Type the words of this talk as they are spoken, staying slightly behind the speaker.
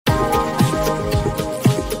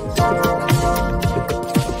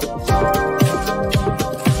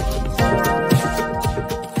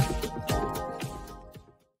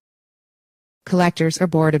Collectors are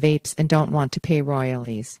bored of apes and don't want to pay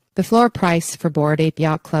royalties. The floor price for Bored Ape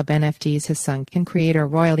Yacht Club NFTs has sunk and creator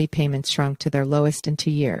royalty payments shrunk to their lowest in 2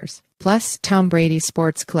 years. Plus, Tom Brady's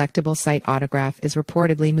sports collectible site Autograph is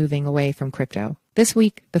reportedly moving away from crypto. This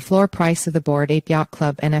week, the floor price of the Bored Ape Yacht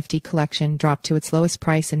Club NFT collection dropped to its lowest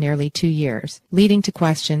price in nearly 2 years, leading to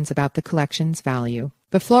questions about the collection's value.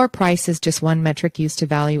 The floor price is just one metric used to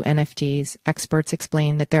value NFTs. Experts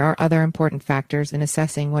explain that there are other important factors in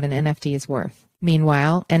assessing what an NFT is worth.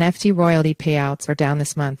 Meanwhile, NFT royalty payouts are down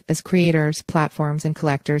this month as creators, platforms, and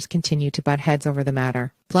collectors continue to butt heads over the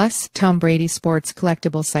matter. Plus, Tom Brady's sports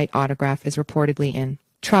collectible site Autograph is reportedly in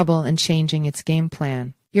trouble and changing its game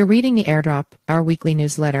plan. You're reading the Airdrop, our weekly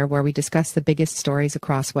newsletter where we discuss the biggest stories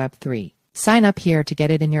across Web3. Sign up here to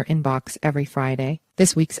get it in your inbox every Friday.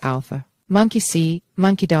 This week's alpha. Monkey See,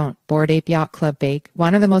 Monkey Don't. Bored Ape Yacht Club BAYC,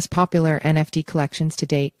 one of the most popular NFT collections to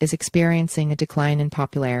date, is experiencing a decline in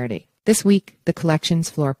popularity. This week, the collection's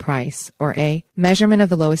floor price, or A, measurement of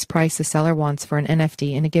the lowest price a seller wants for an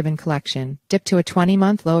NFT in a given collection, dipped to a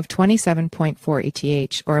 20-month low of 27.4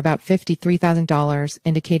 ETH, or about $53,000,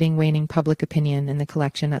 indicating waning public opinion in the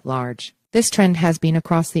collection at large. This trend has been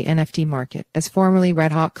across the NFT market, as formerly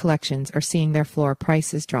red-hot collections are seeing their floor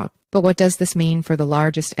prices drop. But what does this mean for the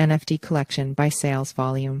largest NFT collection by sales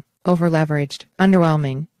volume? Over-leveraged.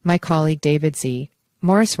 Underwhelming. My colleague David Z.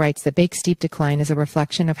 Morris writes that BAYC's steep decline is a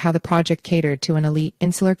reflection of how the project catered to an elite,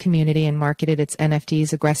 insular community and marketed its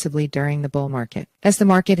NFTs aggressively during the bull market. As the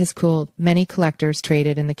market has cooled, many collectors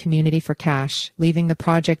traded in the community for cash, leaving the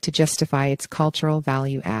project to justify its cultural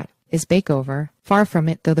value add. Is BAYC over? Far from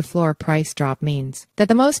it, though the floor price drop means that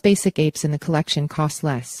the most basic apes in the collection cost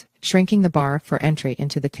less, shrinking the bar for entry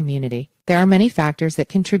into the community. There are many factors that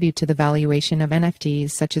contribute to the valuation of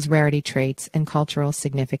NFTs, such as rarity traits and cultural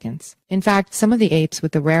significance. In fact, some of the apes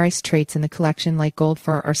with the rarest traits in the collection, like gold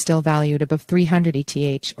fur, are still valued above 300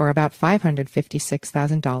 ETH, or about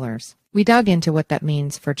 $556,000. We dug into what that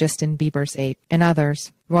means for Justin Bieber's ape and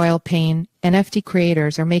others. Royal Pain. NFT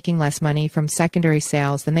creators are making less money from secondary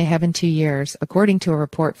sales than they have in 2 years, according to a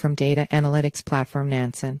report from data analytics platform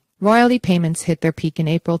Nansen. Royalty payments hit their peak in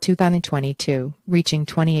April 2022, reaching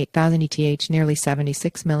 28,000 ETH, nearly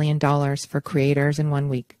 $76 million for creators in 1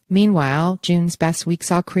 week. Meanwhile, June's best week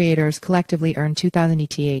saw creators collectively earn 2,000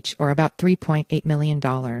 ETH, or about $3.8 million.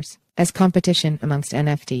 As competition amongst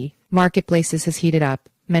NFT marketplaces has heated up,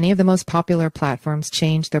 many of the most popular platforms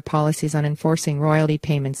changed their policies on enforcing royalty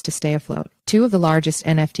payments to stay afloat. Two of the largest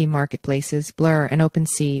NFT marketplaces, Blur and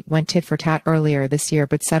OpenSea, went tit for tat earlier this year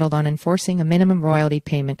but settled on enforcing a minimum royalty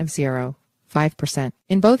payment of 0.5%.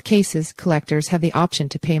 In both cases, collectors have the option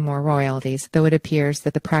to pay more royalties, though it appears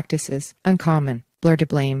that the practice is uncommon. Blur to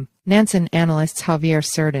blame. Nansen analysts Javier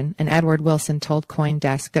Cerdan and Edward Wilson told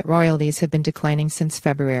CoinDesk that royalties have been declining since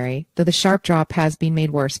February, though the sharp drop has been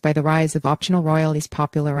made worse by the rise of optional royalties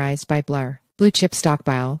popularized by Blur. Blue chip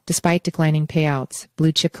stockpile. Despite declining payouts,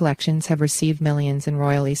 blue chip collections have received millions in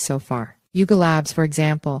royalties so far. Yuga Labs, for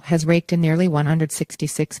example, has raked in nearly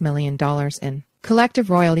 $166 million in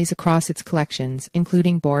collective royalties across its collections,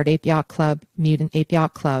 including Bored Ape Yacht Club, Mutant Ape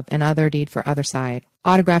Yacht Club, and Other Deed for Other Side.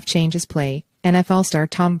 Autograph changes play. NFL star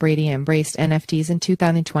Tom Brady embraced NFTs in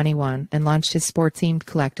 2021 and launched his sport-themed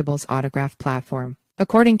collectibles Autograph platform.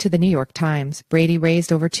 According to the New York Times, Brady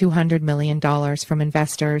raised over $200 million from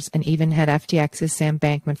investors and even had FTX's Sam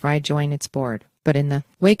Bankman-Fried join its board. But in the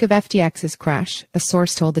wake of FTX's crash, a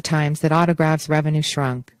source told the Times that Autograph's revenue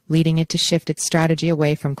shrunk, leading it to shift its strategy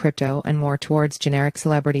away from crypto and more towards generic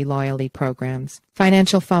celebrity loyalty programs.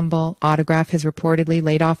 Financial fumble. Autograph has reportedly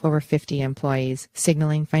laid off over 50 employees,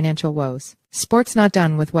 signaling financial woes. Sports not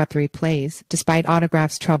done with Web3 plays. Despite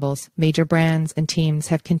Autograph's troubles, major brands and teams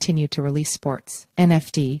have continued to release sports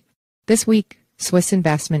NFT. This week, Swiss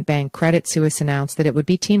investment bank Credit Suisse announced that it would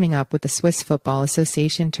be teaming up with the Swiss Football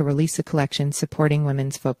Association to release a collection supporting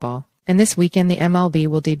women's football. And this weekend, the MLB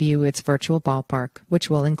will debut its virtual ballpark, which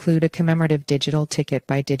will include a commemorative digital ticket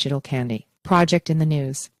by Digital Candy. Project in the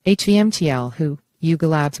news. HVMTL, who? Yuga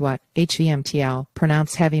Labs what? HVMTL,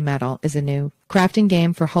 pronounced heavy metal, is a new crafting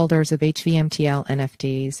game for holders of HVMTL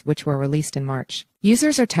NFTs, which were released in March.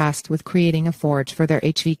 Users are tasked with creating a forge for their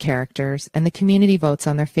HV characters, and the community votes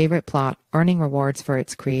on their favorite plot, earning rewards for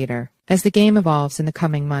its creator. As the game evolves in the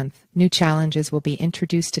coming month, new challenges will be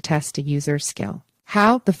introduced to test a user's skill.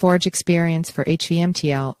 How? The Forge experience for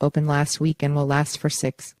HVMTL opened last week and will last for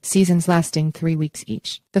 6 seasons lasting 3 weeks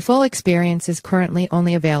each. The full experience is currently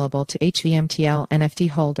only available to HVMTL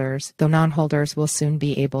NFT holders, though non-holders will soon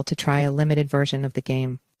be able to try a limited version of the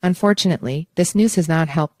game. Unfortunately, this news has not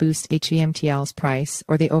helped boost HVMTL's price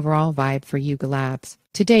or the overall vibe for Yuga Labs.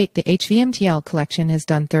 To date, the HVMTL collection has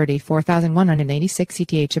done 34,186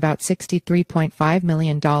 ETH, about $63.5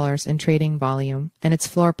 million in trading volume, and its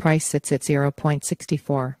floor price sits at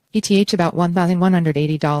 0.64 ETH, about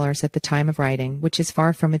 $1,180 at the time of writing, which is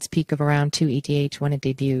far from its peak of around 2 ETH when it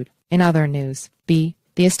debuted. In other news, the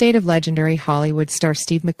estate of legendary Hollywood star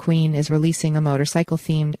Steve McQueen is releasing a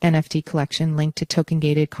motorcycle-themed NFT collection linked to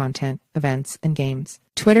token-gated content, events, and games.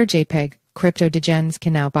 Twitter JPEG Crypto degens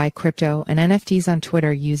can now buy crypto and NFTs on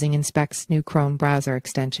Twitter using Inspect's new Chrome browser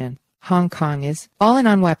extension. Hong Kong is all in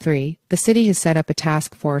on Web3. The city has set up a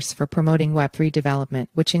task force for promoting Web3 development,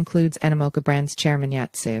 which includes Animoca Brand's chairman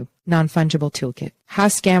Yatsu. Non-fungible toolkit. How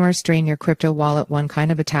scammers drain your crypto wallet. One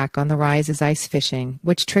kind of attack on the rise is ice phishing,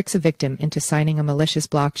 which tricks a victim into signing a malicious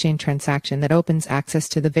blockchain transaction that opens access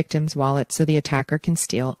to the victim's wallet so the attacker can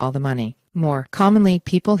steal all the money. More commonly,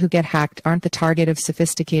 people who get hacked aren't the target of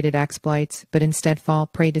sophisticated exploits, but instead fall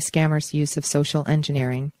prey to scammers' use of social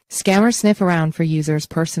engineering. Scammers sniff around for users'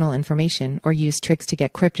 personal information or use tricks to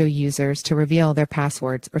get crypto users to reveal their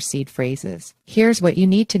passwords or seed phrases. Here's what you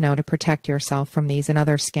need to know to protect yourself from these and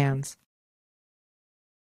other scams.